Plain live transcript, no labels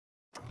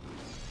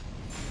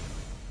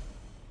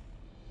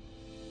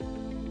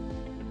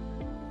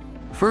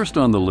First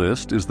on the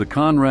list is the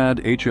Conrad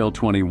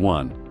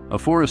HL21, a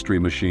forestry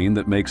machine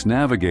that makes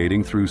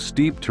navigating through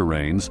steep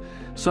terrains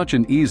such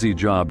an easy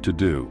job to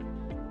do.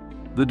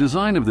 The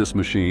design of this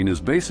machine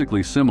is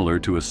basically similar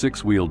to a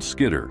six-wheeled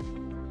skidder,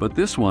 but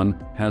this one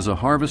has a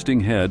harvesting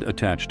head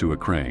attached to a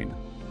crane.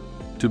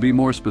 To be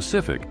more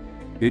specific,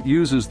 it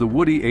uses the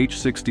Woody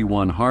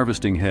H61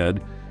 harvesting head,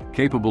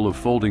 capable of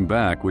folding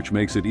back, which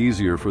makes it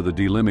easier for the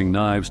delimbing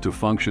knives to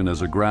function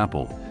as a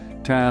grapple.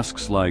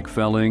 Tasks like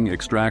felling,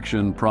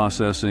 extraction,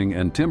 processing,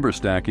 and timber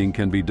stacking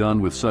can be done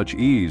with such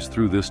ease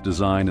through this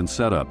design and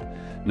setup.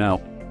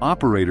 Now,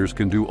 operators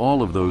can do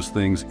all of those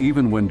things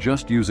even when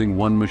just using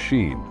one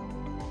machine.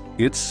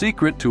 Its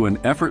secret to an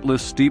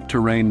effortless steep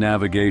terrain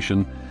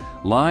navigation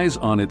lies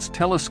on its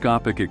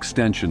telescopic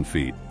extension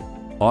feet,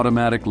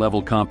 automatic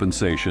level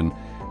compensation,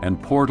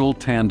 and portal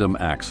tandem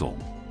axle.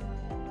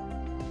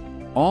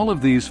 All of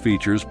these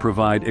features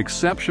provide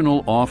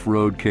exceptional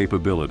off-road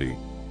capability,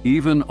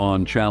 even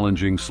on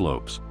challenging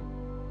slopes.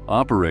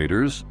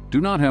 Operators do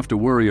not have to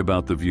worry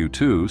about the view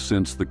too,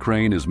 since the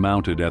crane is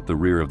mounted at the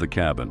rear of the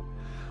cabin,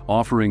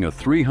 offering a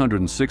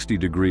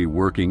 360-degree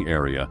working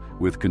area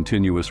with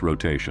continuous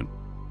rotation.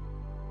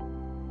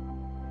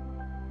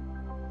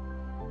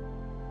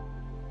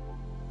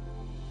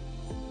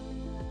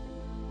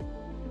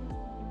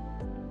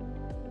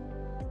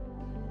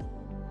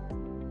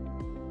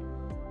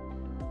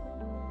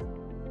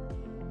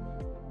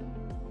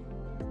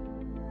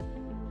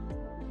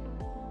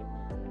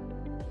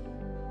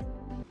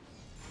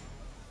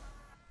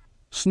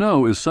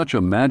 Snow is such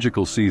a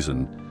magical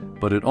season,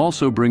 but it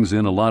also brings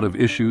in a lot of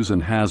issues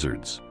and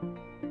hazards.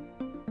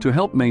 To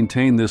help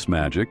maintain this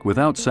magic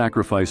without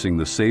sacrificing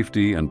the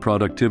safety and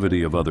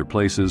productivity of other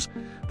places,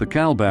 the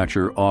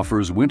Kalbacher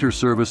offers winter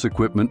service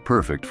equipment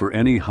perfect for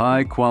any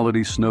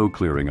high-quality snow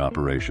clearing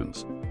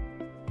operations.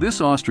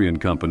 This Austrian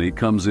company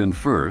comes in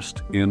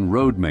first in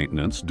road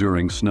maintenance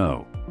during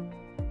snow.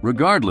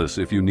 Regardless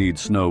if you need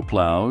snow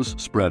plows,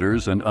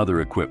 spreaders, and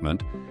other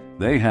equipment,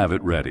 they have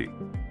it ready.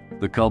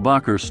 The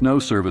Kalbacher snow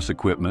service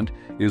equipment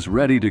is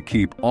ready to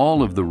keep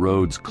all of the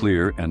roads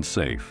clear and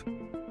safe.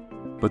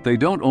 But they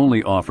don't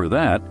only offer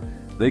that,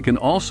 they can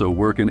also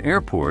work in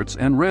airports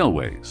and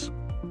railways.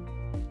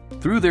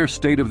 Through their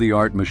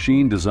state-of-the-art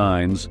machine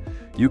designs,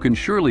 you can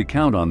surely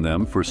count on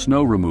them for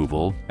snow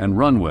removal and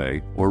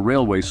runway or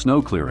railway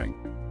snow clearing.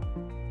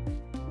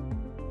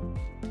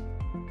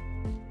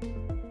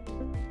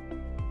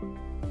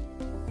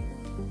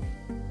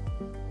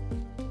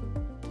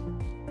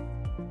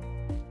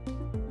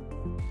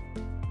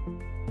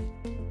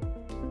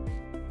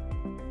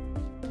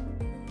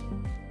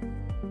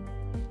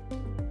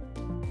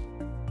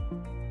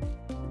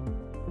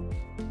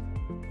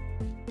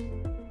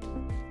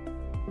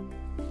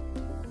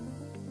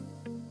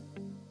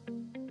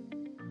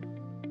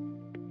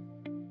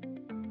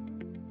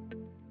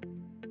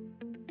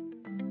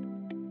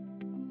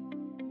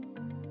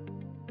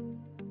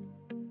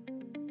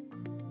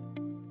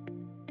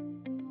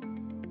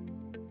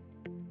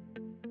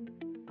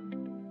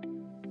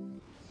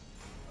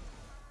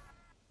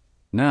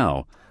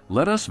 Now,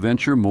 let us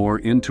venture more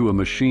into a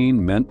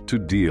machine meant to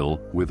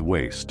deal with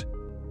waste.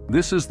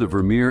 This is the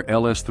Vermeer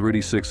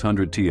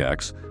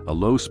LS3600TX, a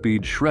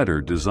low-speed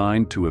shredder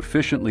designed to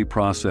efficiently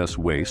process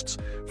wastes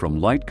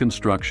from light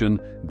construction,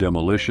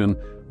 demolition,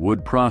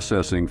 wood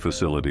processing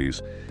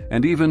facilities,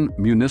 and even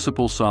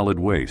municipal solid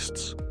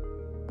wastes.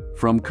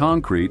 From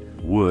concrete,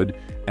 wood,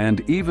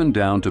 and even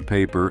down to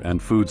paper and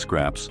food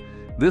scraps,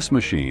 this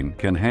machine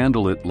can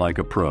handle it like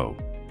a pro.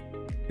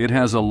 It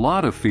has a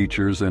lot of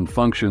features and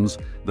functions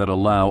that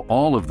allow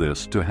all of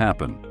this to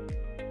happen.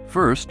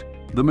 First,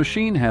 the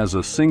machine has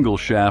a single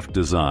shaft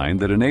design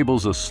that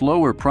enables a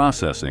slower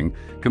processing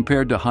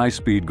compared to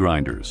high-speed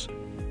grinders.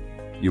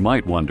 You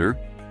might wonder,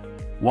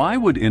 why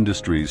would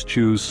industries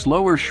choose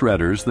slower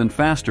shredders than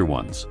faster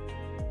ones?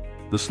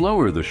 The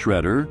slower the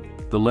shredder,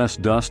 the less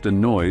dust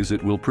and noise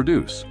it will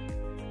produce.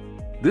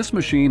 This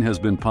machine has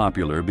been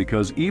popular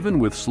because even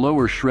with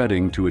slower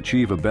shredding to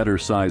achieve a better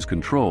size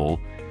control,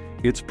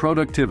 its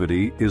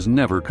productivity is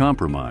never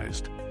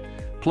compromised.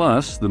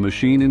 Plus, the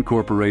machine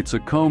incorporates a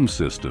comb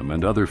system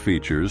and other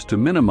features to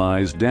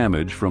minimize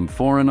damage from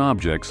foreign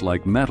objects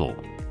like metal.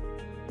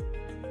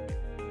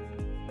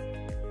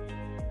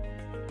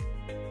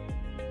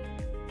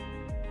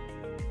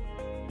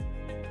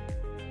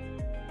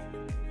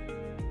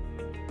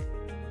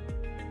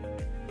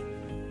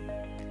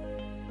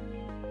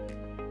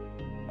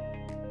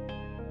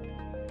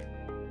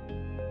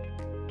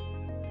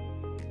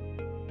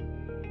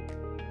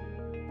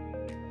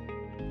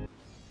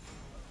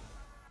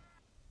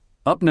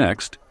 Up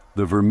next,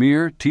 the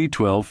Vermeer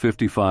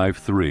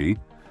T1255-3,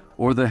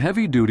 or the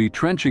heavy-duty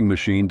trenching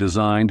machine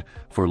designed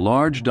for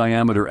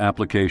large-diameter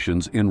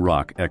applications in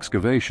rock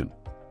excavation.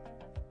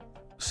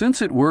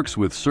 Since it works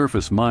with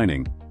surface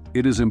mining,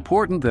 it is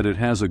important that it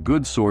has a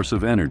good source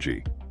of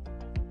energy.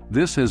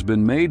 This has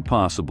been made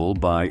possible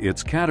by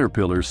its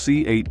Caterpillar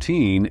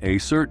C18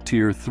 Acert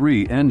Tier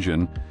 3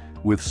 engine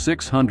with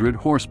 600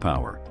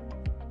 horsepower.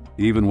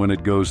 Even when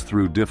it goes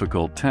through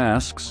difficult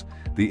tasks,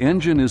 the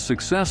engine is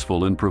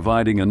successful in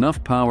providing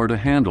enough power to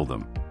handle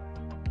them.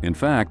 In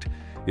fact,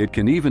 it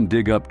can even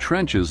dig up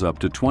trenches up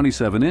to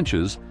 27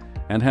 inches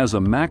and has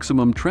a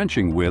maximum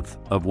trenching width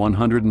of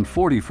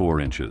 144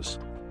 inches.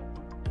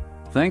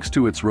 Thanks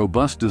to its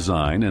robust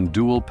design and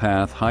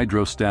dual-path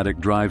hydrostatic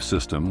drive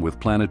system with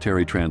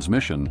planetary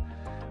transmission,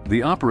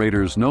 the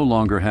operators no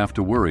longer have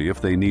to worry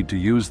if they need to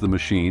use the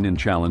machine in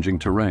challenging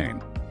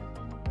terrain.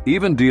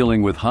 Even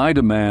dealing with high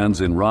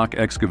demands in rock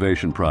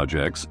excavation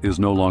projects is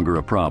no longer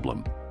a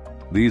problem.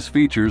 These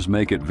features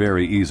make it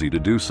very easy to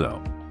do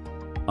so.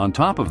 On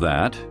top of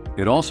that,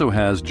 it also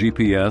has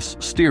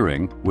GPS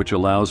steering, which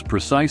allows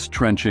precise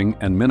trenching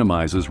and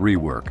minimizes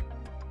rework.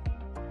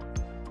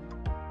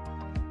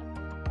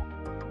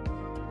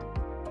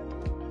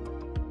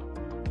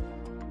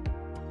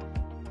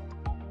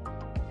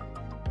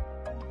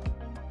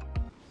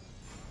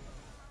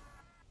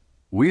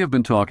 We have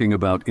been talking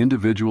about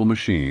individual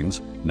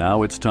machines.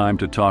 Now it's time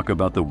to talk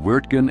about the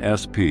Wirtgen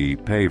SP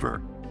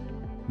paver.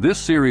 This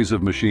series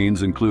of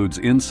machines includes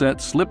inset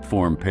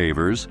slipform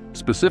pavers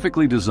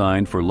specifically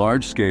designed for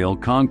large-scale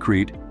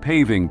concrete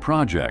paving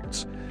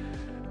projects.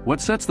 What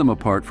sets them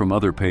apart from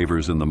other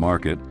pavers in the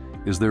market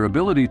is their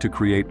ability to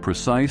create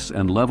precise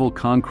and level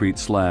concrete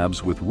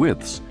slabs with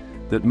widths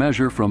that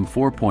measure from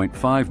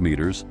 4.5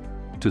 meters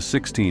to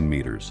 16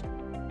 meters.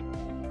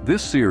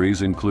 This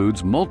series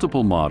includes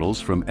multiple models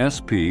from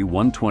SP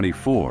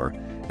 124,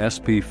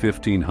 SP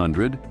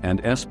 1500,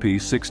 and SP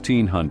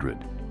 1600.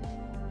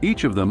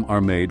 Each of them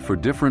are made for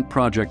different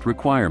project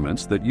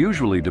requirements that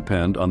usually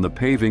depend on the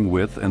paving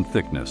width and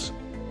thickness.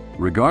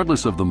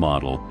 Regardless of the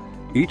model,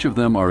 each of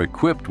them are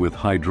equipped with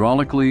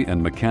hydraulically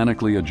and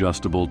mechanically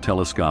adjustable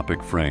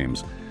telescopic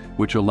frames,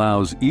 which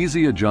allows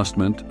easy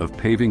adjustment of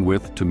paving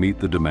width to meet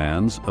the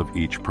demands of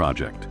each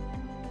project.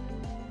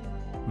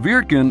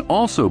 Wirtgen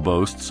also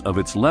boasts of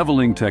its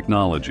leveling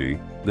technology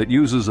that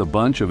uses a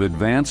bunch of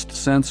advanced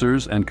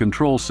sensors and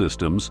control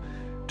systems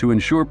to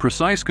ensure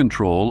precise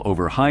control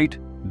over height,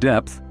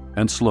 depth,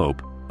 and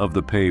slope of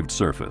the paved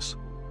surface.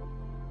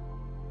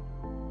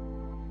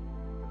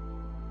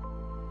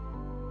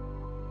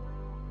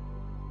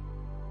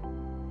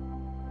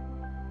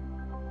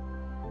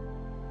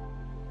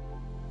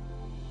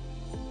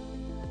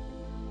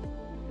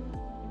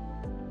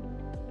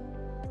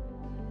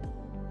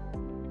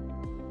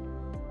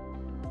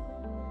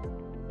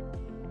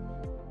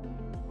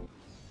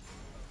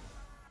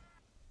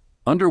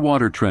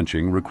 Underwater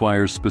trenching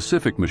requires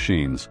specific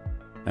machines,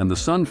 and the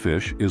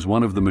Sunfish is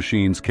one of the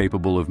machines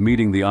capable of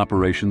meeting the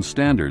operations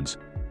standards,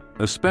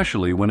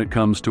 especially when it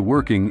comes to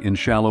working in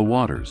shallow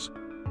waters.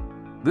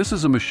 This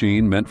is a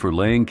machine meant for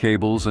laying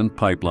cables and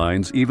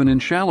pipelines even in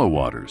shallow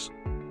waters.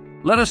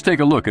 Let us take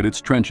a look at its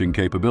trenching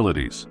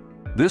capabilities.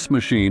 This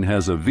machine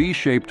has a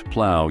V-shaped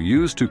plow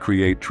used to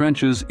create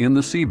trenches in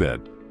the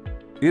seabed.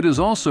 It is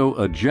also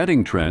a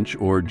jetting trench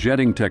or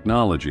jetting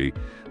technology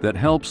that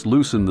helps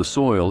loosen the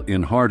soil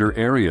in harder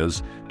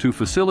areas to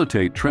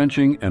facilitate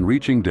trenching and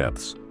reaching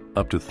depths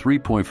up to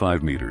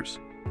 3.5 meters.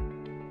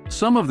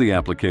 Some of the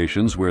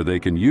applications where they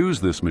can use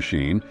this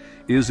machine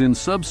is in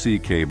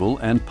subsea cable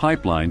and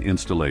pipeline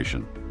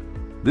installation.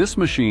 This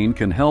machine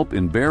can help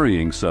in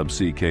burying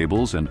subsea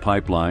cables and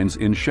pipelines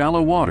in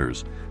shallow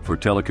waters for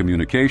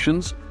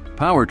telecommunications,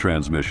 power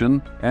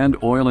transmission, and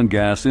oil and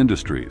gas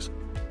industries.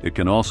 It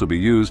can also be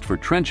used for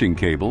trenching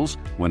cables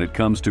when it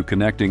comes to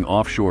connecting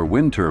offshore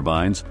wind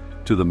turbines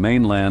to the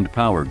mainland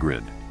power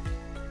grid.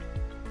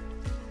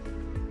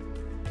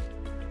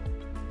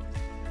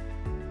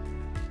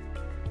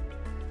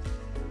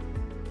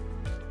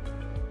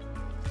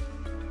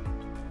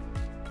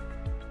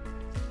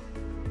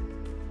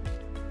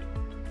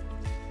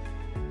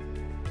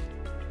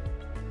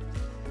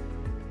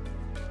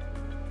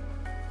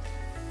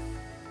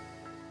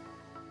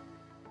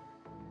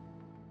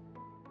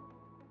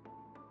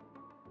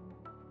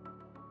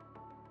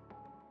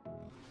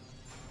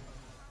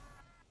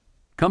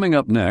 Coming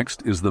up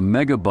next is the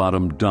Mega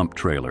Bottom Dump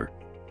Trailer.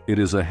 It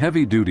is a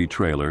heavy-duty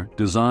trailer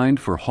designed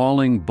for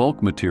hauling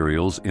bulk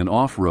materials in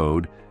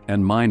off-road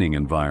and mining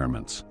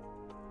environments.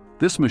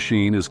 This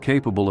machine is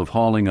capable of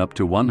hauling up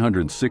to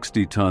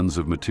 160 tons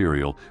of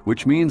material,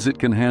 which means it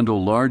can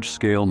handle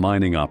large-scale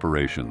mining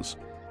operations.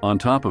 On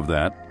top of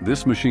that,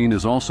 this machine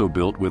is also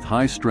built with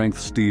high-strength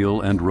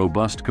steel and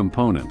robust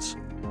components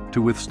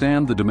to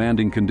withstand the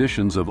demanding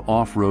conditions of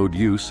off-road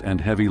use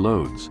and heavy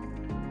loads.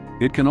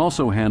 It can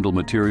also handle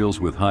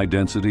materials with high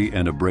density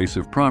and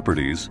abrasive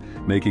properties,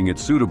 making it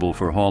suitable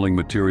for hauling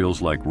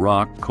materials like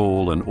rock,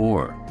 coal, and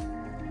ore.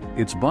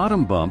 Its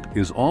bottom bump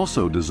is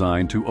also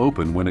designed to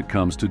open when it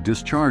comes to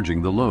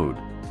discharging the load.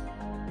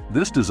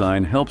 This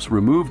design helps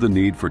remove the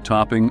need for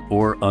topping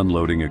or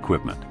unloading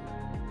equipment.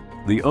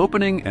 The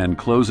opening and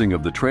closing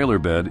of the trailer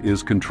bed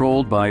is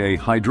controlled by a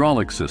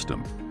hydraulic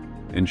system,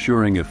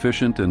 ensuring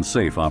efficient and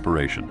safe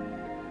operation.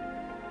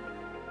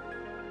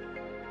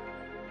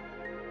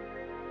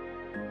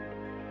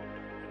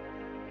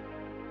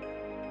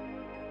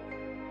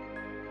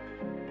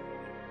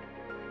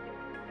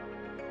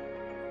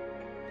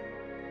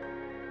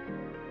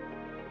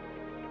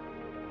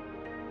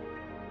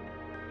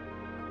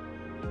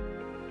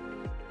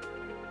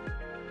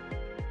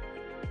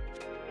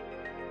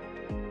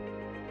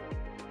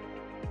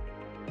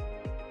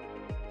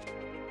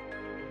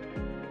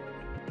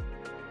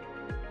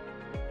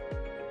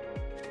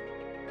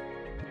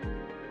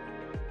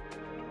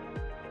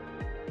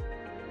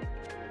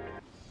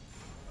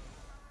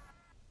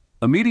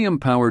 A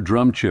medium-power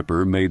drum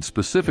chipper made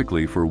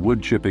specifically for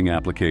wood chipping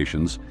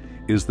applications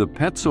is the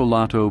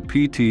Pezzolato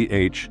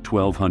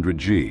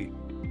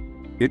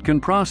PTH-1200G. It can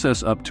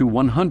process up to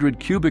 100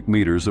 cubic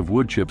meters of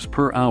wood chips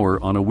per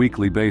hour on a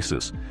weekly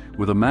basis,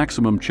 with a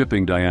maximum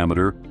chipping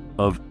diameter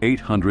of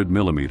 800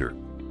 millimeter.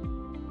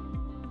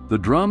 The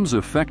drum's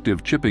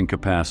effective chipping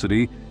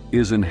capacity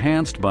is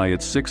enhanced by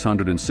its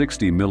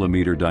 660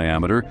 millimeter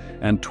diameter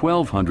and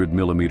 1200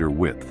 millimeter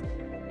width.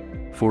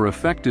 For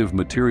effective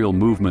material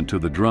movement to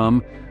the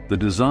drum, the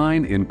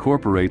design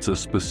incorporates a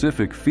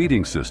specific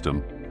feeding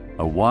system,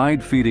 a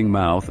wide feeding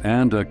mouth,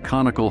 and a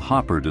conical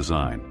hopper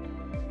design.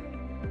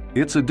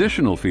 Its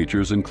additional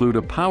features include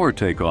a power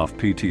takeoff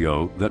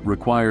PTO that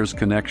requires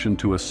connection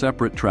to a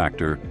separate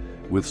tractor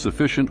with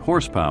sufficient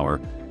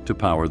horsepower to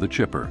power the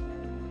chipper.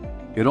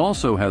 It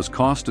also has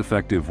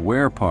cost-effective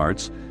wear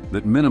parts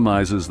that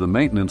minimizes the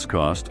maintenance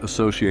cost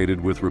associated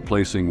with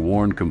replacing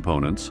worn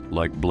components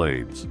like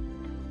blades.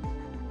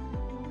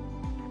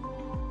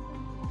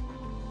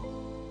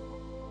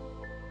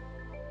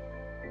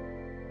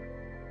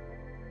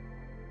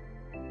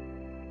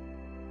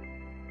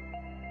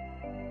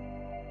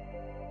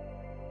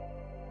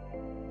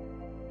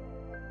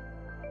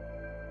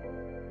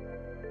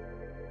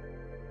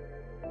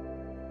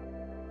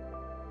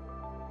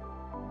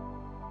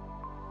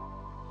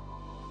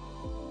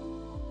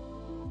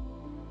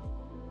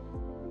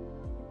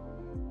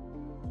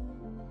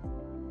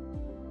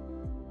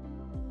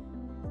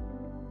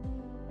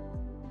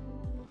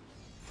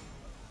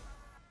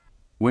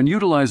 When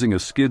utilizing a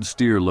skid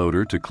steer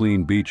loader to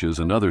clean beaches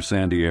and other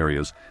sandy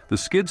areas, the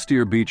skid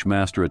steer beach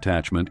master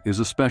attachment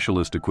is a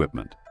specialist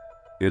equipment.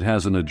 It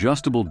has an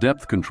adjustable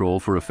depth control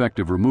for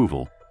effective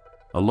removal,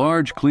 a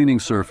large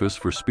cleaning surface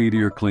for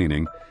speedier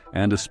cleaning,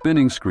 and a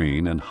spinning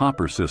screen and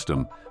hopper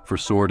system for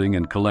sorting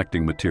and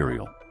collecting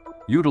material.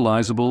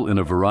 Utilizable in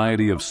a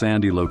variety of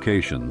sandy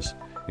locations,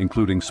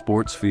 including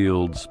sports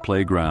fields,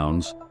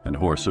 playgrounds, and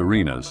horse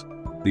arenas,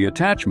 the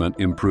attachment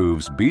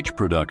improves beach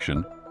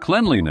production,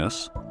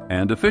 cleanliness,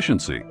 and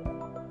efficiency.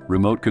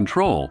 Remote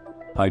control,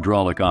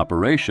 hydraulic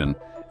operation,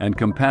 and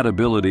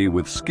compatibility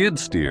with skid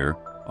steer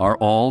are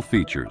all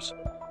features.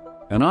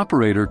 An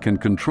operator can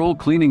control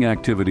cleaning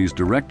activities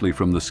directly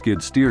from the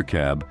skid steer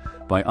cab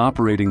by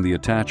operating the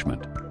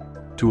attachment.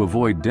 To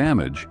avoid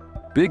damage,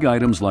 big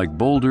items like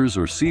boulders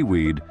or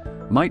seaweed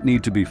might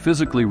need to be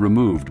physically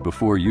removed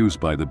before use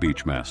by the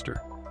beachmaster.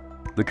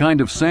 The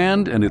kind of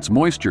sand and its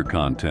moisture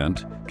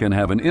content can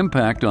have an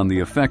impact on the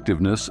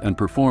effectiveness and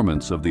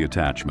performance of the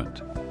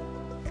attachment.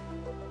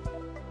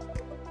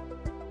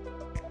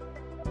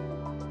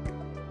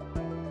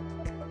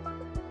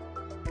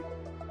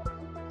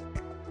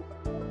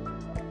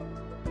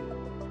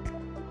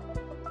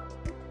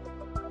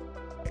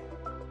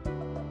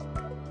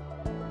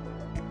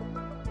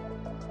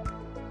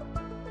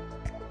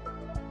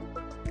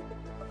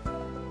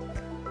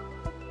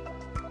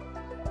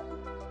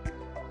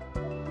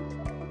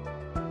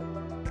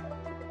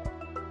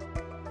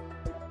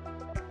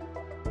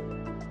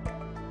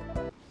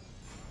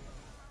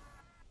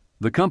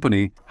 The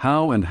company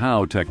How &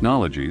 How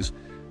Technologies,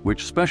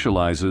 which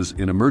specializes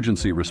in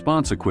emergency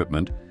response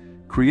equipment,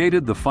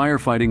 created the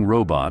firefighting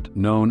robot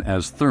known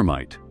as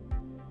Thermite.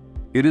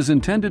 It is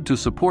intended to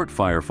support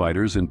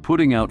firefighters in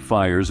putting out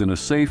fires in a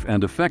safe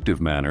and effective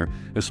manner,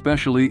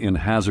 especially in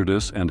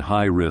hazardous and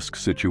high-risk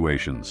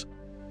situations.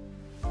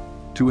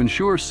 To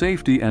ensure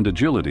safety and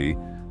agility,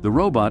 the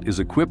robot is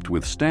equipped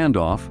with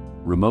standoff,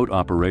 remote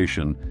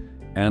operation,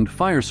 and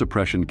fire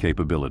suppression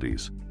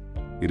capabilities.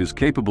 It is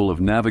capable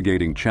of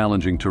navigating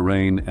challenging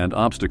terrain and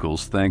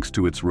obstacles thanks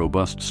to its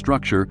robust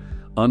structure,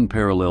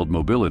 unparalleled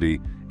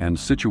mobility, and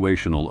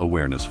situational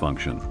awareness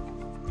function.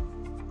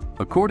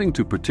 According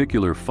to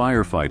particular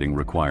firefighting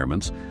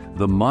requirements,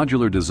 the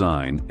modular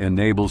design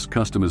enables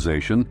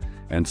customization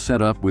and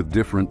setup with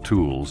different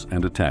tools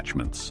and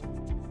attachments.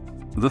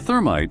 The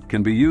Thermite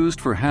can be used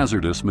for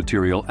hazardous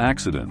material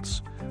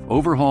accidents,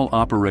 overhaul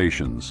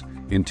operations,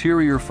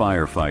 interior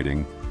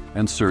firefighting,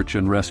 and search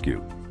and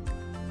rescue.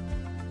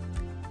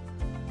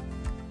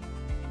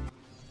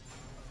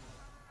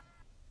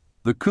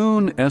 The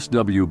Kuhn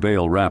SW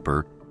Bale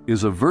Wrapper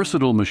is a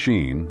versatile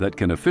machine that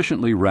can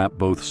efficiently wrap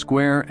both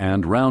square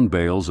and round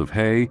bales of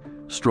hay,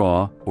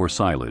 straw, or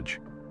silage.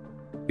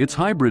 Its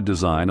hybrid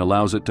design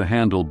allows it to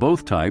handle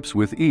both types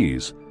with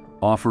ease,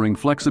 offering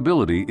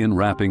flexibility in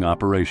wrapping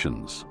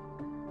operations.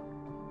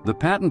 The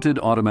patented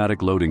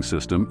automatic loading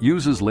system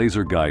uses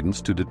laser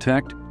guidance to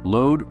detect,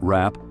 load,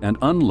 wrap, and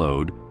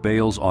unload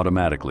bales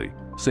automatically,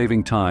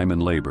 saving time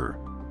and labor.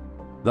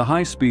 The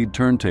high-speed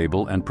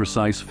turntable and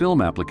precise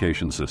film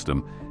application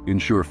system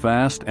ensure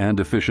fast and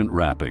efficient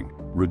wrapping,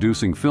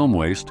 reducing film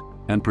waste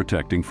and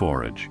protecting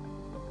forage.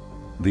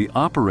 The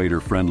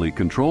operator-friendly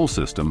control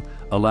system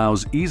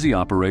allows easy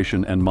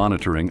operation and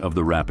monitoring of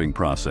the wrapping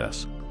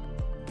process.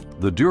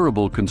 The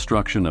durable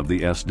construction of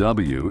the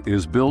SW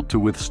is built to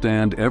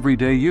withstand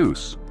everyday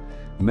use,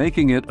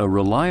 making it a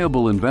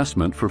reliable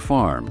investment for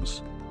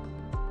farms.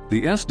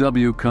 The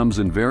SW comes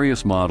in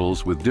various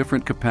models with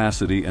different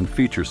capacity and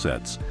feature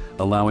sets,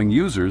 allowing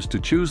users to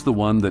choose the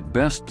one that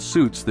best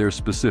suits their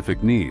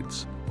specific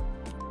needs.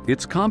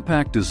 Its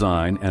compact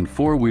design and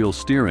four-wheel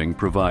steering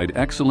provide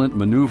excellent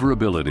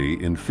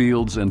maneuverability in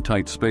fields and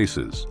tight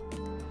spaces.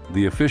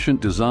 The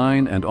efficient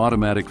design and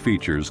automatic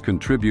features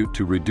contribute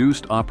to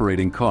reduced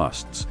operating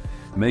costs,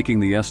 making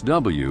the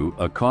SW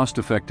a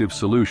cost-effective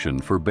solution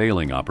for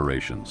baling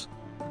operations.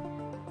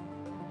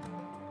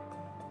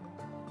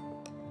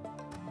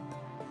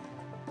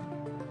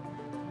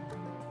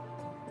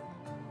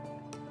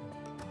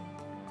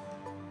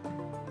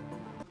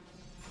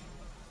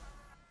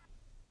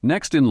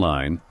 Next in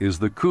line is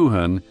the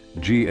Kuhn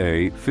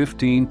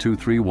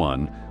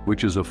GA15231,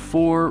 which is a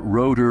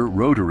four-rotor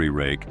rotary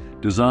rake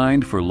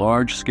designed for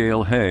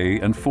large-scale hay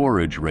and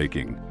forage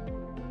raking.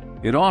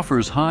 It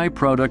offers high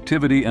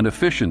productivity and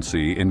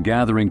efficiency in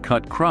gathering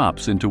cut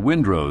crops into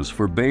windrows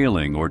for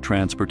baling or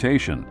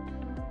transportation.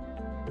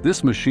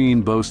 This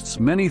machine boasts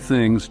many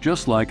things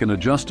just like an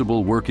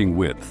adjustable working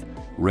width,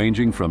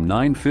 ranging from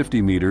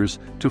 950 meters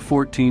to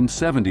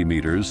 1470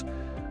 meters,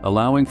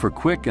 allowing for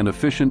quick and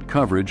efficient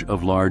coverage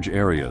of large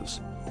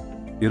areas.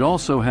 It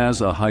also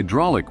has a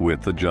hydraulic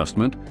width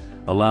adjustment,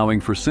 allowing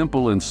for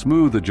simple and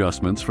smooth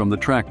adjustments from the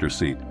tractor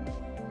seat.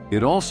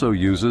 It also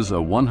uses a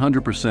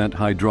 100%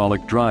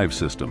 hydraulic drive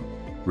system,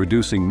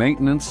 reducing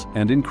maintenance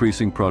and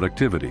increasing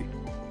productivity.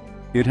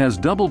 It has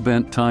double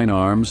bent tine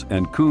arms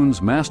and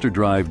Kuhn's Master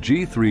Drive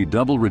G3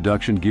 double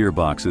reduction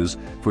gearboxes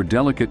for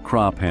delicate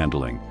crop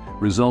handling,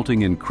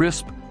 resulting in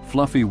crisp,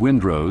 fluffy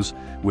windrows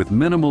with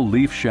minimal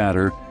leaf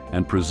shatter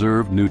and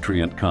preserved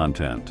nutrient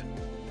content.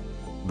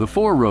 The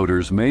four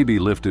rotors may be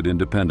lifted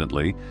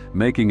independently,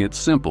 making it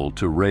simple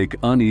to rake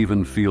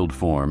uneven field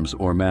forms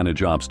or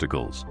manage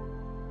obstacles.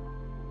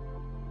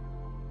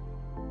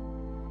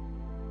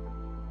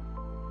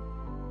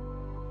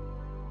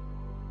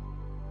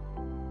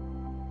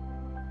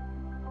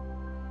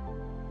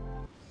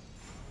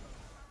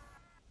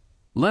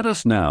 Let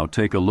us now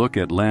take a look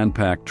at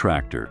Landpack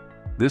Tractor.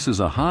 This is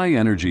a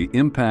high-energy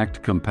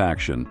impact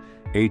compaction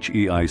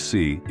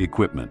HEIC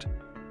equipment.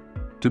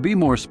 To be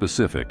more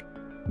specific,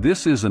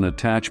 this is an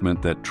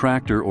attachment that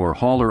tractor or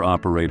hauler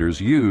operators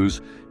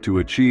use to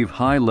achieve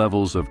high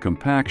levels of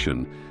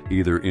compaction,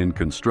 either in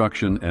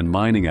construction and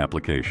mining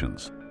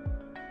applications.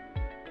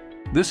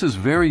 This is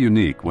very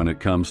unique when it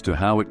comes to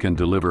how it can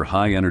deliver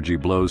high-energy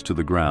blows to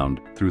the ground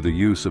through the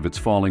use of its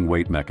falling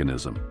weight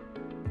mechanism.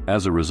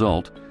 As a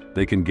result,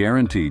 they can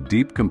guarantee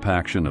deep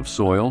compaction of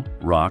soil,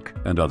 rock,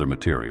 and other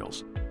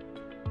materials.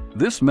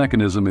 This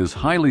mechanism is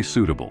highly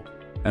suitable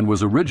and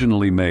was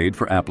originally made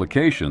for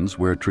applications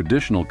where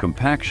traditional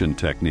compaction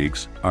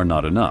techniques are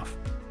not enough.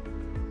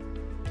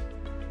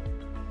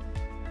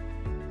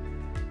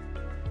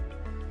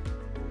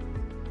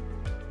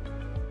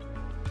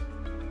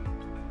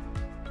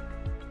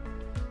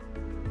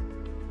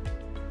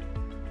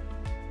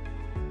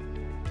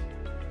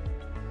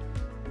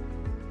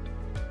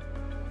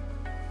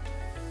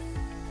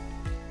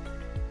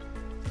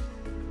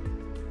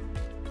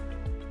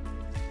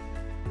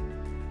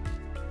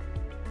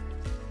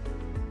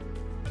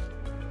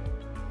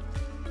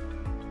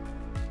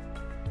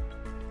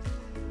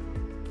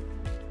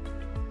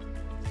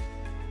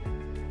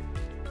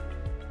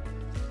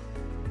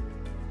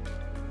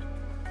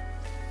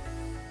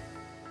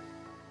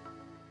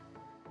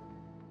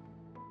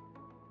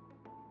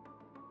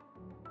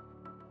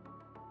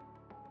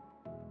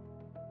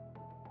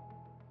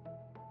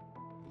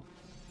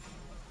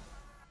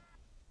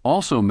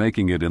 Also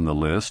making it in the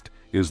list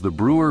is the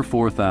Brewer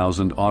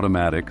 4000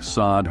 automatic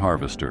sod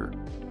harvester.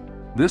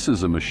 This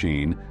is a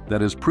machine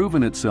that has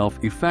proven itself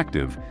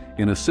effective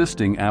in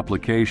assisting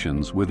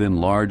applications within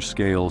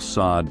large-scale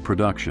sod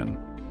production.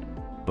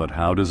 But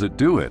how does it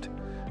do it?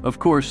 Of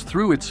course,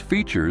 through its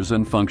features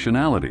and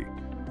functionality.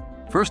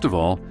 First of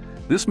all,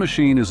 this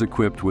machine is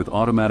equipped with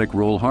automatic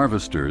roll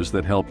harvesters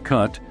that help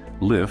cut,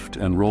 lift,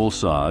 and roll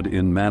sod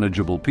in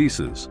manageable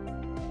pieces.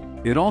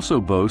 It also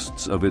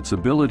boasts of its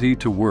ability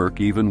to work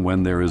even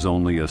when there is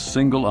only a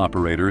single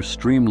operator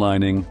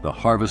streamlining the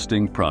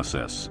harvesting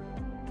process.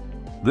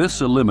 This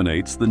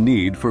eliminates the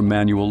need for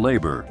manual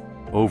labor.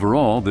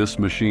 Overall, this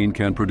machine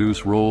can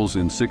produce rolls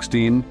in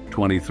 16,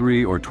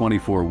 23, or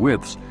 24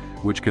 widths,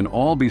 which can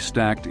all be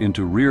stacked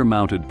into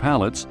rear-mounted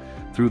pallets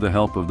through the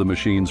help of the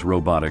machine's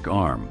robotic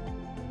arm.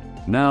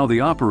 Now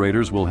the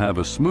operators will have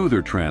a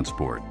smoother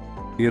transport.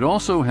 It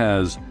also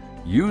has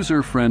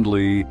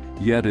user-friendly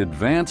yet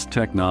advanced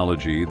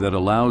technology that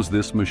allows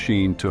this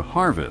machine to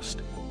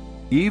harvest,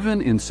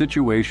 even in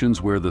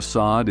situations where the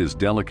sod is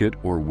delicate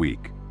or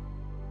weak.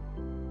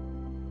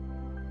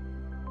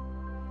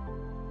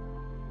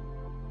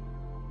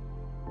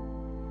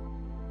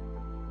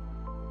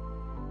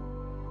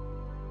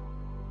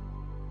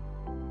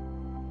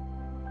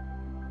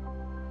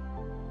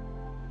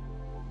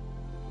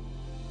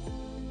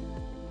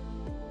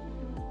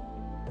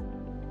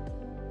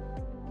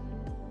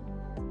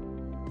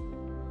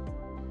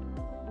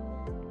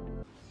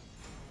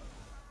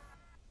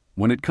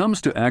 When it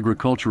comes to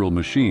agricultural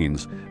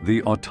machines,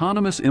 the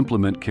Autonomous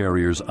Implement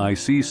Carriers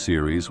IC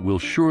series will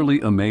surely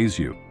amaze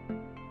you.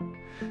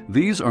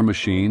 These are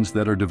machines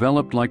that are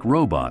developed like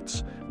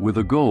robots, with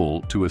a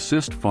goal to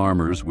assist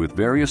farmers with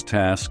various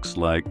tasks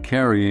like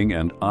carrying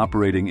and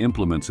operating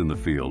implements in the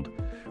field,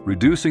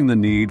 reducing the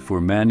need for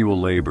manual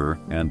labor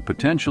and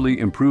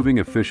potentially improving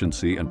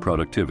efficiency and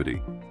productivity.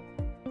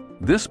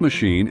 This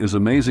machine is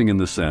amazing in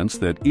the sense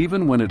that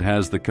even when it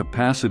has the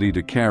capacity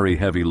to carry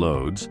heavy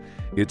loads,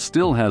 it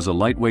still has a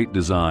lightweight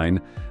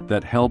design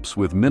that helps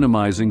with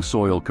minimizing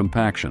soil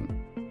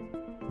compaction.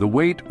 The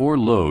weight or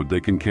load they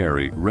can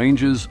carry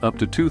ranges up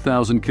to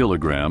 2,000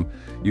 kilogram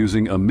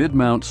using a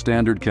mid-mount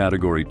standard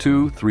Category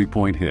 2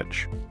 3-point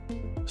hitch.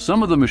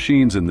 Some of the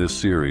machines in this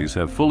series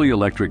have fully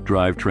electric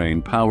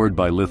drivetrain powered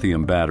by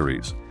lithium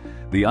batteries.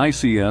 The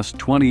ICS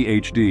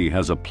 20HD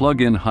has a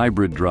plug-in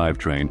hybrid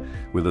drivetrain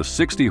with a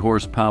 60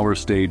 horsepower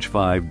Stage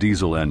 5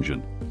 diesel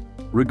engine.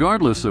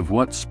 Regardless of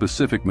what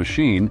specific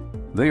machine,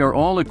 they are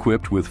all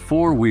equipped with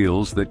 4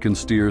 wheels that can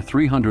steer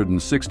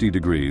 360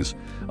 degrees,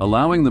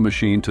 allowing the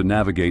machine to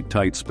navigate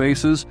tight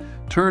spaces,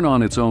 turn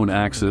on its own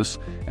axis,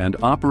 and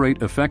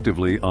operate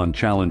effectively on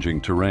challenging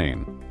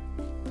terrain.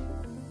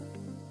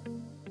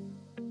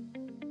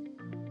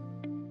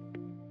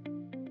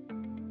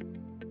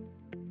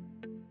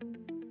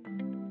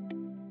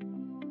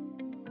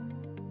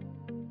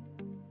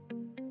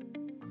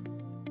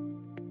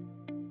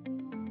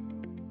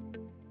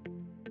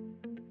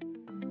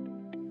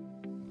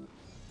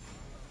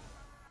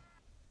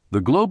 The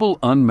Global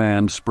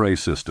Unmanned Spray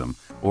System,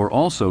 or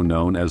also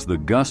known as the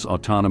GUS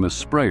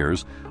autonomous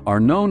sprayers, are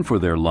known for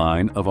their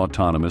line of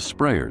autonomous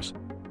sprayers.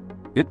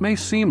 It may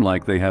seem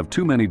like they have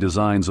too many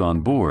designs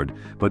on board,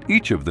 but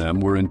each of them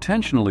were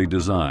intentionally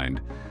designed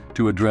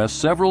to address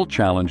several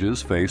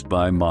challenges faced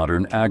by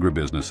modern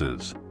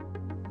agribusinesses.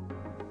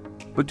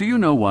 But do you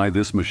know why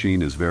this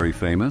machine is very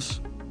famous?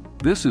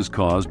 This is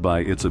caused by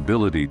its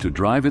ability to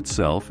drive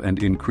itself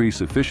and increase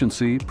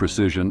efficiency,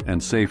 precision,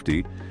 and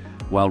safety,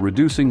 while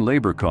reducing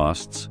labor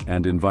costs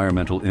and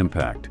environmental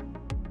impact.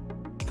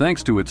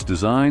 Thanks to its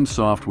design,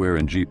 software,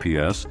 and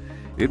GPS,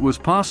 it was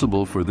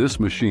possible for this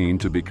machine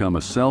to become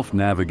a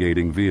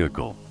self-navigating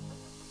vehicle.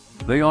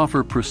 They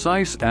offer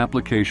precise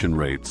application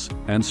rates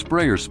and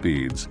sprayer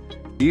speeds,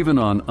 even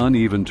on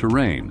uneven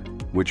terrain,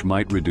 which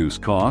might reduce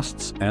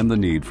costs and the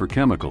need for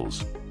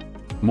chemicals.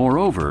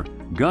 Moreover,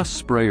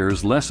 GUS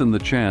sprayers lessen the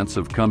chance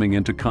of coming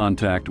into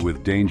contact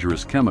with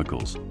dangerous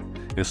chemicals,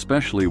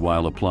 especially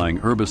while applying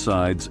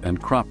herbicides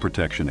and crop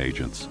protection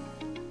agents.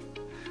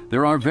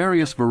 There are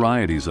various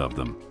varieties of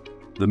them.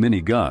 The Mini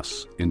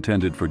GUS,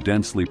 intended for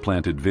densely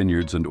planted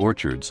vineyards and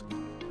orchards,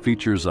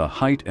 features a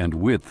height and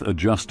width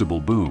adjustable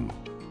boom.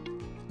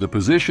 The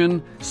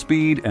position,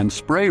 speed, and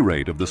spray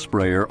rate of the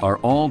sprayer are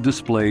all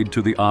displayed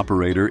to the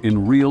operator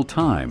in real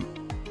time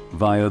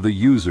via the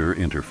user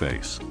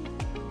interface.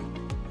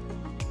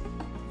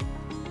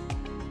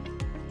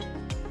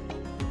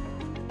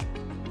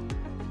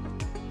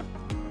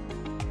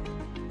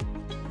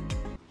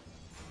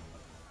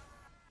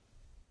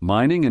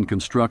 Mining and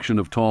construction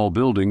of tall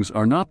buildings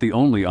are not the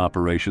only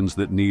operations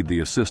that need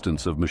the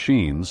assistance of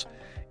machines.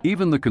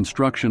 Even the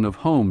construction of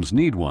homes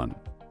need one.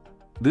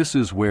 This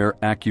is where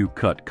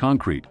AccuCut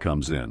Concrete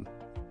comes in.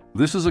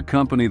 This is a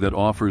company that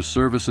offers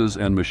services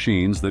and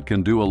machines that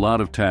can do a lot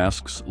of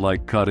tasks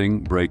like cutting,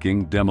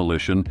 breaking,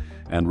 demolition,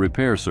 and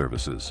repair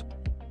services.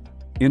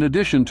 In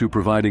addition to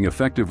providing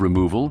effective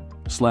removal,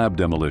 slab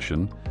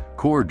demolition,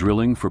 core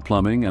drilling for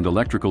plumbing and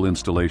electrical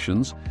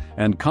installations,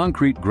 and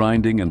concrete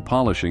grinding and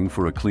polishing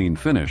for a clean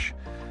finish,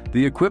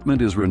 the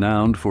equipment is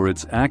renowned for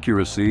its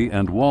accuracy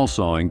and wall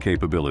sawing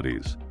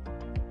capabilities.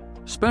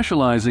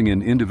 Specializing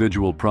in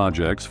individual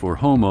projects for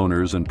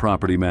homeowners and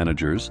property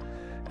managers,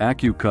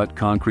 AccuCut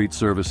Concrete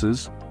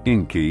Services,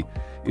 Inc.,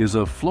 is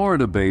a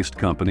Florida-based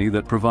company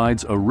that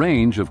provides a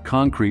range of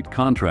concrete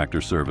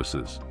contractor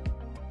services.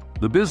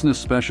 The business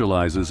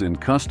specializes in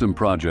custom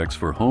projects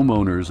for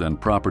homeowners and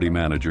property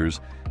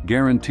managers,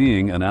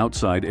 guaranteeing an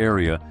outside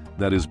area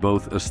that is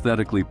both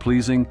aesthetically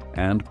pleasing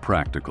and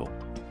practical.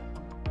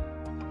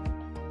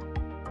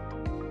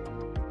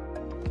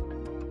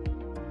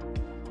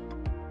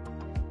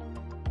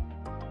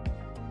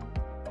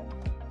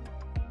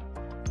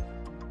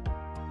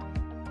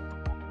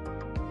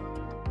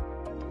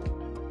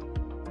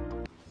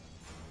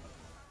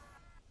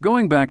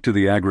 Going back to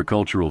the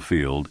agricultural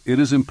field, it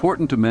is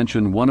important to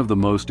mention one of the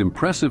most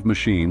impressive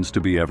machines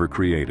to be ever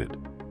created.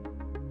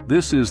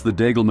 This is the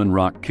Degelman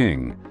Rock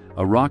King,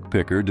 a rock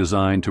picker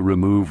designed to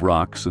remove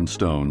rocks and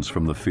stones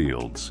from the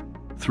fields.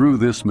 Through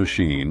this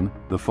machine,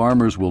 the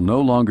farmers will no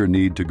longer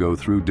need to go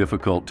through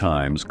difficult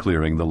times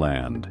clearing the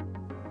land.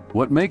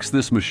 What makes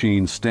this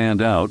machine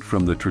stand out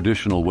from the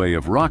traditional way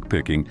of rock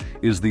picking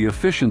is the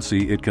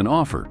efficiency it can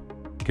offer.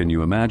 Can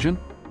you imagine?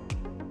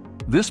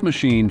 This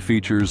machine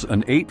features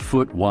an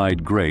 8-foot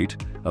wide grate,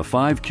 a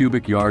 5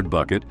 cubic yard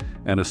bucket,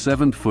 and a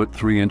 7-foot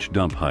 3-inch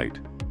dump height.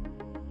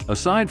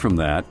 Aside from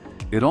that,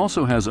 it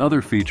also has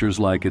other features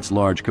like its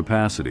large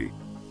capacity.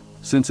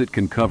 Since it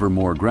can cover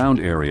more ground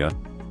area,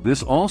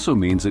 This also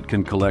means it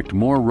can collect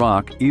more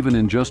rock even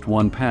in just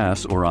one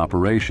pass or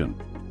operation.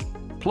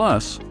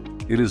 Plus,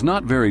 it is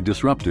not very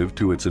disruptive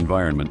to its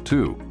environment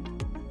too.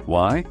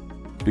 Why?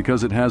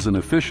 Because it has an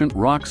efficient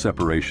rock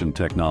separation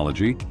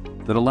technology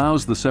that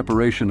allows the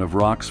separation of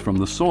rocks from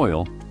the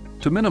soil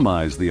to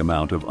minimize the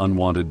amount of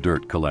unwanted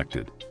dirt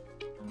collected.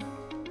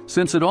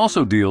 Since it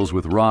also deals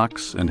with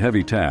rocks and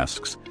heavy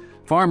tasks,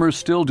 farmers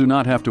still do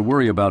not have to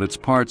worry about its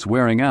parts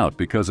wearing out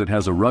because it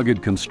has a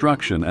rugged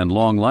construction and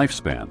long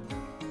lifespan.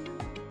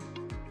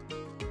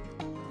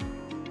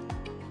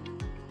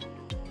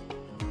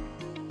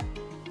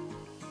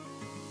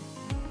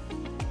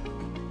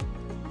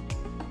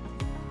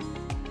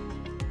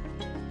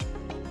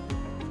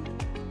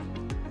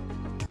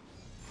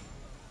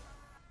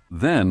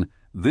 Then,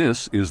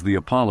 this is the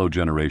Apollo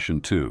Generation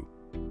 2.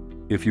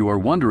 If you are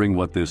wondering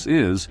what this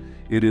is,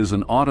 it is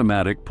an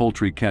automatic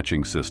poultry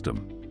catching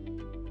system.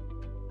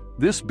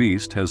 This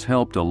beast has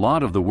helped a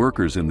lot of the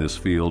workers in this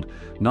field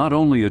not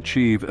only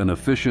achieve an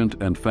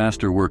efficient and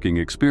faster working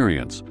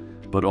experience,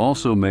 but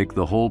also make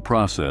the whole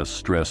process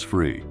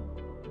stress-free.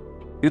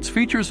 Its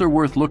features are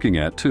worth looking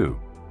at too.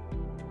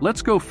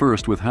 Let's go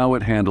first with how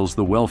it handles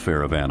the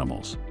welfare of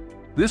animals.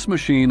 This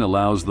machine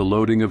allows the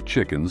loading of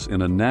chickens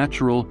in a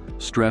natural,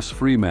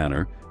 stress-free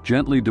manner,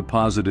 gently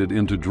deposited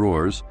into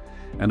drawers,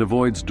 and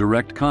avoids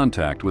direct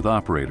contact with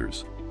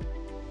operators.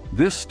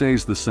 This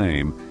stays the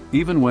same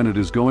even when it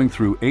is going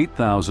through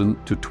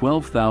 8,000 to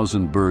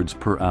 12,000 birds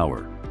per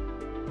hour.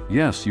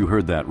 Yes, you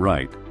heard that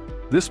right.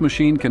 This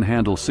machine can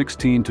handle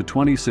 16 to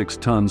 26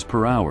 tons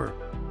per hour.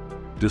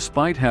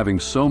 Despite having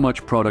so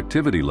much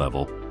productivity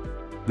level,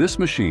 this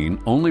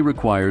machine only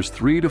requires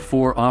 3 to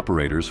 4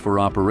 operators for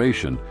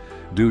operation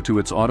due to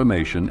its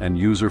automation and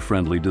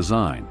user-friendly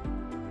design.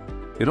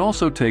 It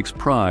also takes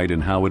pride in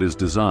how it is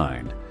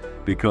designed,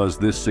 because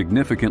this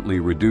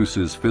significantly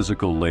reduces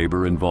physical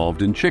labor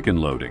involved in chicken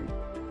loading.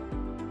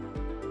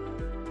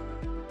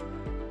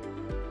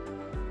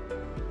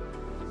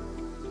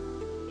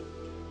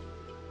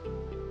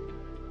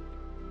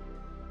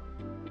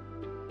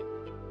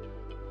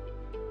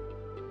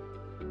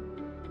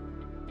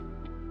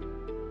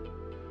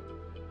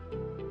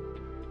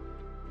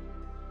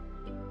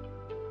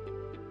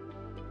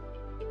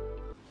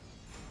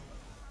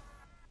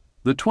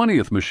 The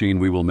 20th machine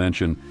we will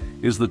mention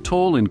is the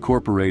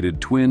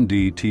Toll-incorporated Twin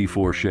D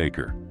T4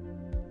 shaker.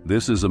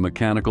 This is a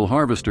mechanical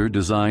harvester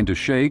designed to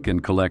shake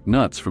and collect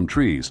nuts from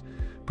trees,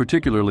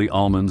 particularly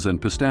almonds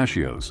and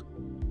pistachios.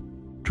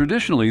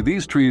 Traditionally,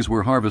 these trees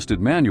were harvested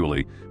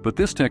manually, but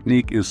this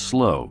technique is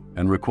slow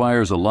and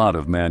requires a lot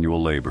of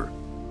manual labor.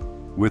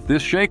 With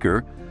this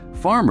shaker,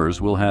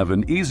 farmers will have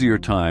an easier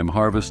time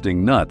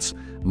harvesting nuts,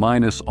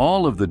 minus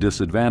all of the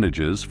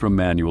disadvantages from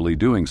manually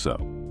doing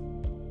so.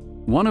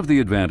 One of the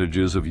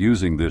advantages of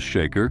using this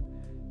shaker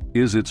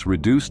is its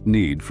reduced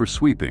need for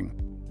sweeping.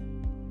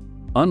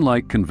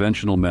 Unlike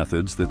conventional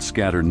methods that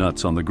scatter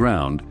nuts on the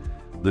ground,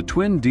 the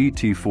Twin D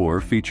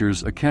T4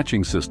 features a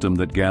catching system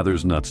that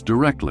gathers nuts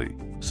directly,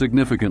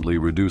 significantly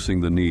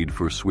reducing the need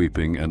for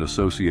sweeping and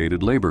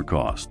associated labor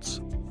costs.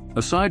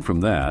 Aside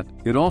from that,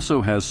 it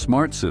also has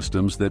smart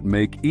systems that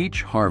make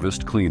each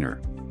harvest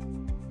cleaner.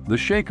 The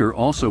shaker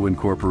also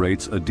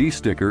incorporates a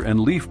desticker and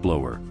leaf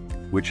blower,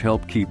 which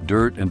help keep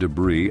dirt and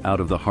debris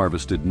out of the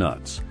harvested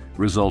nuts,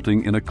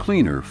 resulting in a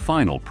cleaner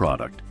final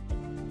product.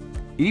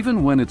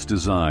 Even when its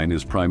design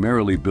is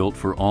primarily built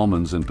for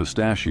almonds and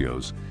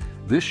pistachios,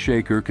 this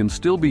shaker can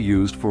still be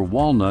used for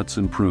walnuts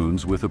and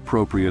prunes with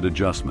appropriate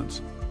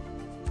adjustments.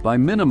 By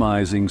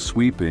minimizing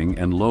sweeping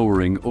and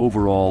lowering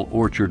overall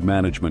orchard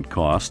management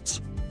costs,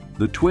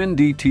 the Twin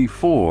D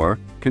T4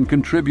 can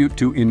contribute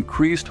to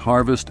increased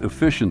harvest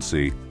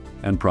efficiency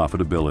and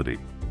profitability.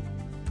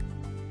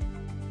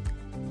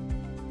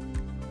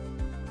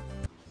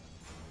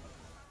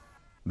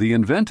 The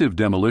inventive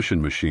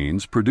demolition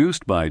machines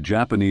produced by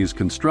Japanese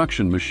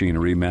construction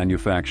machinery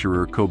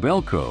manufacturer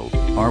Kobelco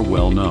are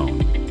well known.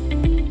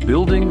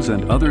 Buildings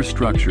and other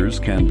structures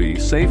can be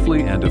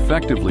safely and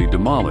effectively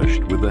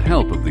demolished with the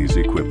help of these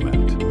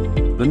equipment.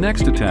 The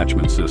next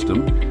attachment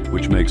system,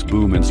 which makes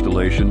boom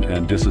installation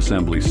and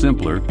disassembly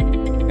simpler,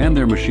 and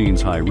their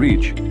machine's high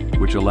reach,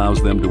 which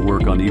allows them to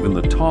work on even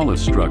the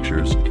tallest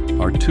structures,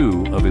 are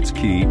two of its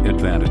key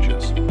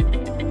advantages.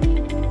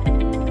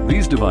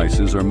 These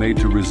devices are made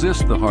to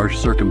resist the harsh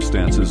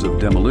circumstances of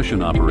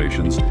demolition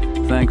operations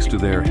thanks to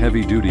their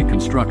heavy-duty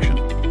construction.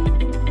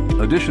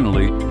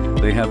 Additionally,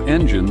 they have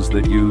engines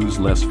that use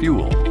less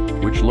fuel,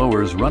 which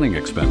lowers running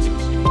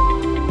expenses.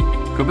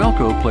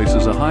 Kobelco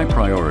places a high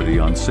priority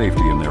on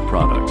safety in their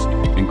products,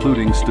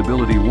 including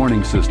stability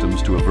warning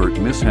systems to avert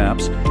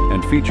mishaps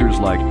and features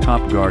like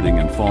top guarding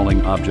and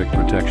falling object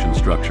protection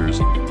structures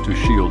to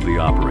shield the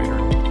operator.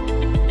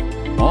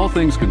 All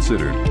things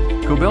considered,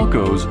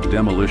 Kobelco's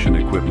demolition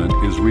equipment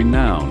is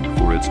renowned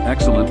for its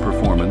excellent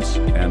performance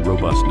and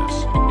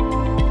robustness.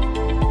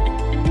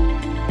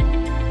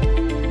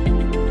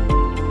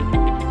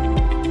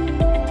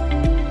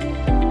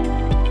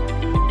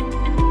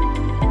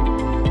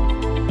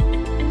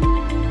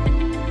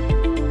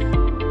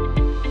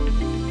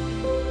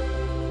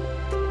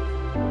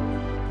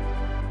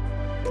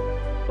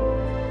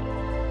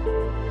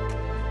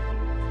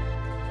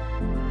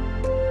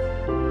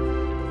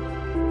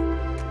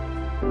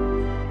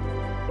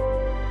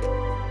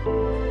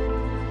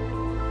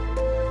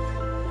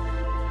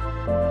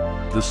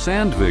 The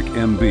Sandvik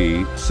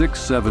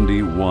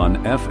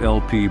MB671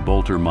 FLP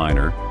bolter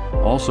miner,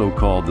 also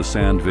called the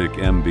Sandvik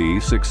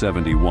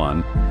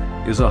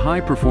MB671, is a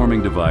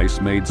high-performing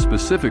device made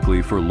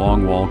specifically for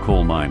longwall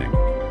coal mining.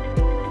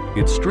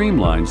 It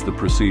streamlines the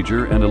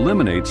procedure and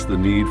eliminates the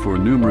need for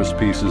numerous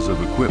pieces of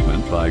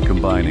equipment by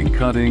combining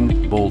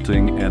cutting,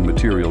 bolting, and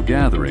material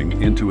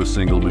gathering into a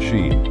single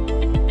machine.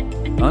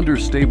 Under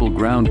stable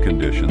ground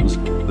conditions,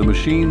 the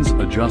machine's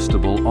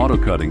adjustable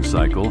auto-cutting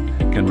cycle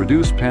can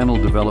reduce panel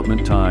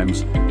development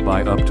times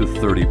by up to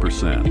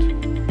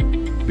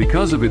 30%.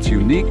 Because of its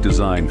unique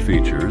design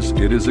features,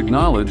 it is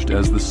acknowledged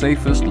as the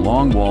safest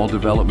longwall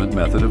development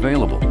method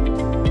available.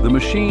 The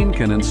machine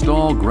can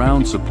install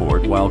ground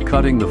support while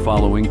cutting the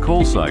following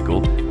coal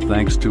cycle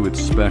thanks to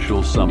its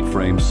special sump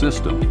frame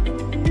system.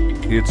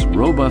 Its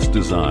robust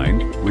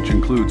design, which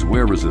includes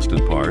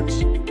wear-resistant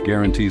parts,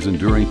 guarantees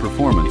enduring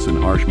performance in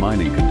harsh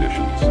mining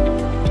conditions.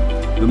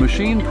 The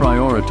machine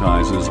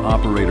prioritizes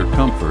operator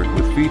comfort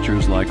with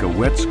features like a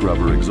wet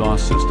scrubber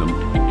exhaust system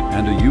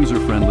and a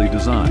user-friendly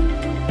design.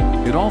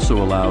 It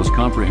also allows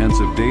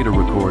comprehensive data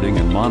recording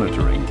and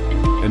monitoring,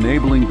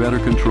 enabling better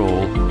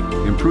control,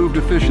 improved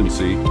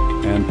efficiency,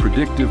 and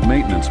predictive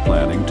maintenance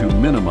planning to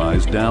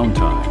minimize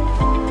downtime.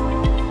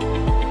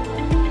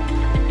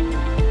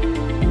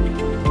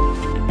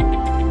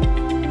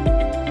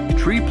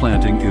 Tree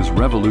planting is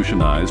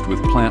revolutionized with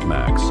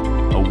PlantMax,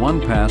 a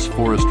one-pass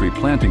forestry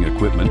planting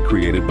equipment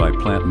created by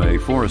PlantMay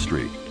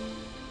Forestry.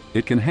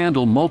 It can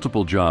handle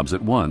multiple jobs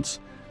at once,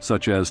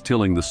 such as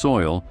tilling the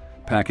soil,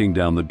 packing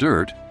down the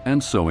dirt,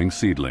 and sowing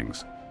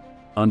seedlings.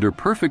 Under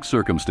perfect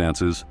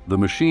circumstances, the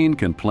machine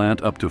can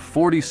plant up to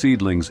 40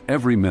 seedlings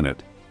every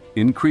minute,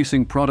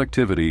 increasing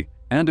productivity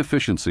and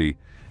efficiency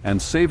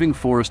and saving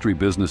forestry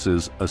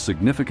businesses a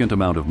significant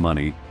amount of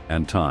money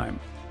and time.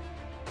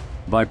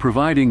 By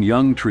providing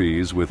young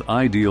trees with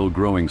ideal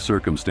growing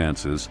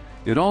circumstances,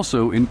 it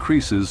also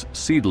increases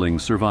seedling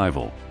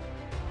survival.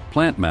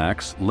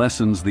 PlantMax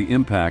lessens the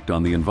impact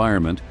on the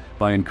environment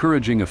by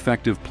encouraging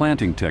effective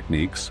planting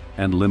techniques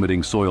and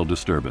limiting soil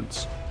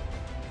disturbance.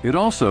 It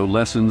also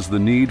lessens the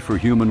need for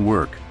human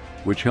work,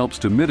 which helps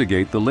to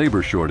mitigate the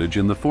labor shortage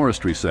in the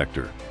forestry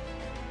sector.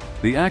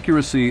 The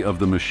accuracy of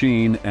the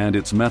machine and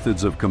its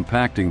methods of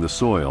compacting the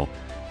soil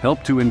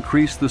help to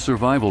increase the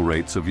survival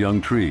rates of young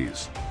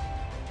trees.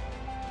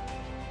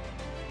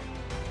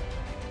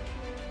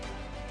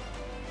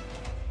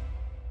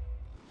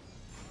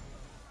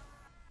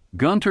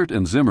 Guntert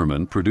and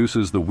Zimmermann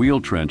produces the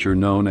wheel trencher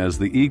known as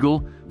the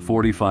Eagle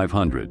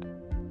 4500,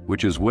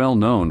 which is well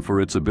known for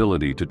its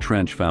ability to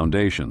trench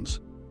foundations.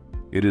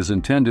 It is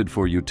intended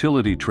for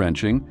utility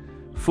trenching,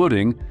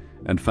 footing,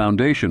 and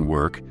foundation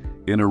work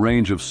in a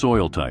range of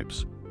soil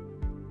types.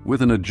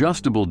 With an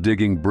adjustable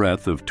digging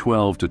breadth of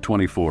 12 to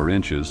 24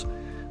 inches,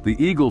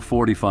 the Eagle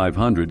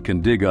 4500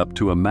 can dig up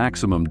to a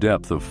maximum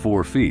depth of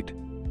 4 feet.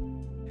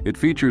 It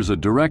features a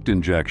direct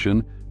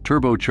injection,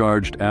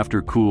 turbocharged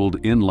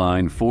after-cooled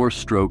inline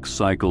 4-stroke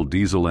cycle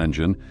diesel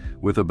engine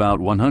with about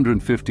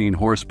 115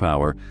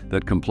 horsepower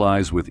that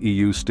complies with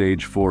EU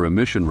Stage 4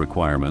 emission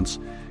requirements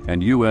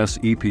and US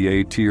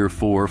EPA Tier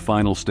 4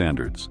 final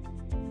standards.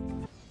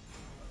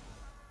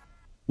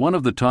 One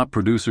of the top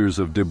producers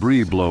of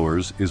debris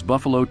blowers is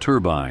Buffalo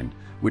Turbine,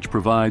 which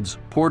provides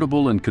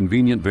portable and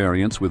convenient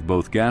variants with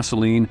both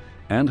gasoline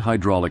and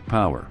hydraulic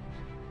power.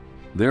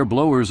 Their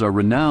blowers are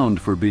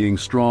renowned for being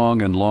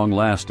strong and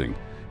long-lasting,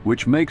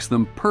 which makes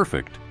them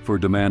perfect for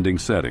demanding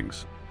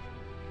settings.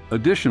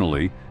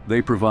 Additionally,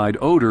 they provide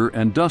odor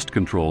and dust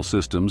control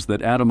systems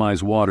that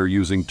atomize water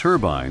using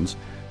turbines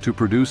to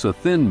produce a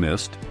thin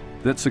mist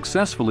that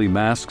successfully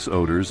masks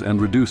odors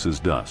and reduces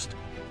dust.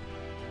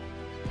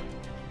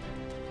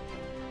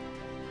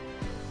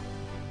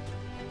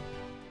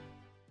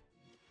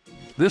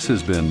 This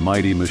has been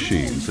Mighty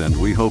Machines, and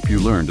we hope you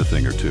learned a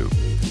thing or two.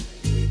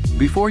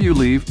 Before you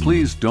leave,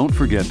 please don't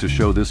forget to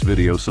show this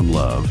video some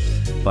love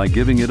by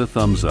giving it a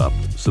thumbs up,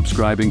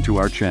 subscribing to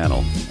our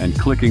channel, and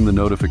clicking the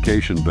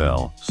notification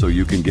bell so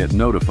you can get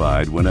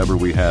notified whenever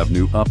we have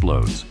new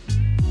uploads.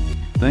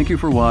 Thank you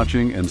for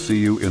watching, and see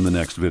you in the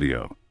next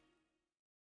video.